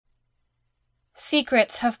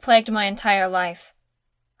Secrets have plagued my entire life.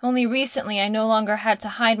 Only recently I no longer had to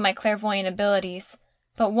hide my clairvoyant abilities,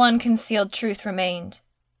 but one concealed truth remained.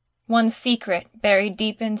 One secret buried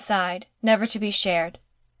deep inside, never to be shared.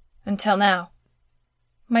 Until now.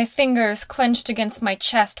 My fingers clenched against my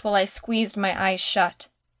chest while I squeezed my eyes shut.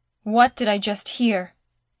 What did I just hear?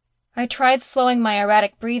 I tried slowing my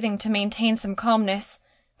erratic breathing to maintain some calmness,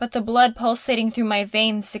 but the blood pulsating through my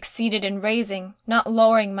veins succeeded in raising, not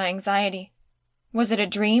lowering my anxiety. Was it a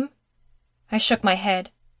dream? I shook my head.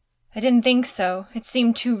 I didn't think so. It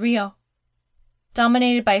seemed too real.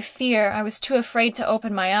 Dominated by fear, I was too afraid to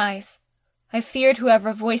open my eyes. I feared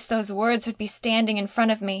whoever voiced those words would be standing in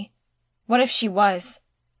front of me. What if she was?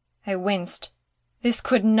 I winced. This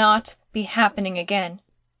could not be happening again.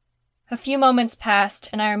 A few moments passed,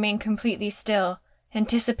 and I remained completely still,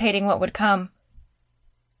 anticipating what would come.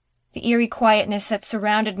 The eerie quietness that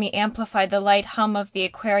surrounded me amplified the light hum of the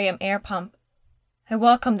aquarium air pump. I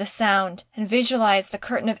welcomed the sound and visualized the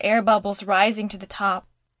curtain of air bubbles rising to the top.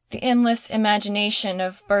 The endless imagination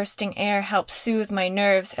of bursting air helped soothe my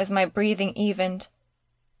nerves as my breathing evened.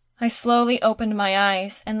 I slowly opened my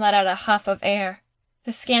eyes and let out a huff of air.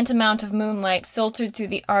 The scant amount of moonlight filtered through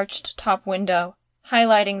the arched top window,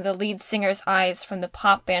 highlighting the lead singer's eyes from the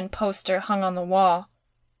pop band poster hung on the wall.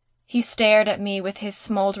 He stared at me with his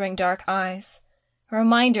smoldering dark eyes, a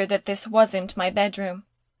reminder that this wasn't my bedroom.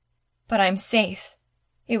 But I'm safe.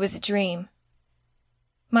 It was a dream.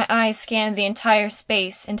 My eyes scanned the entire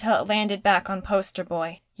space until it landed back on Poster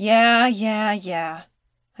Boy. Yeah,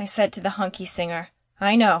 I said to the hunky singer.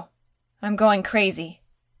 I know. I'm going crazy.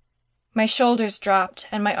 My shoulders dropped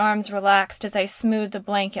and my arms relaxed as I smoothed the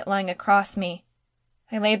blanket lying across me.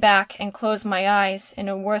 I lay back and closed my eyes in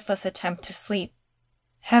a worthless attempt to sleep.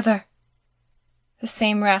 Heather. The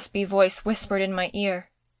same raspy voice whispered in my ear.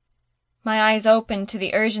 My eyes opened to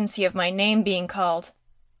the urgency of my name being called.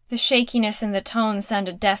 The shakiness in the tone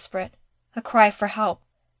sounded desperate, a cry for help.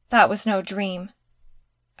 That was no dream.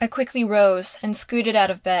 I quickly rose and scooted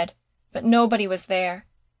out of bed, but nobody was there.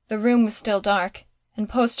 The room was still dark, and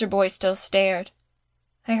Poster Boy still stared.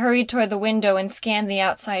 I hurried toward the window and scanned the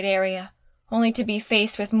outside area, only to be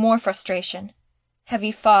faced with more frustration.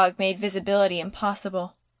 Heavy fog made visibility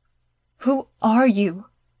impossible. "Who are you?"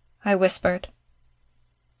 I whispered.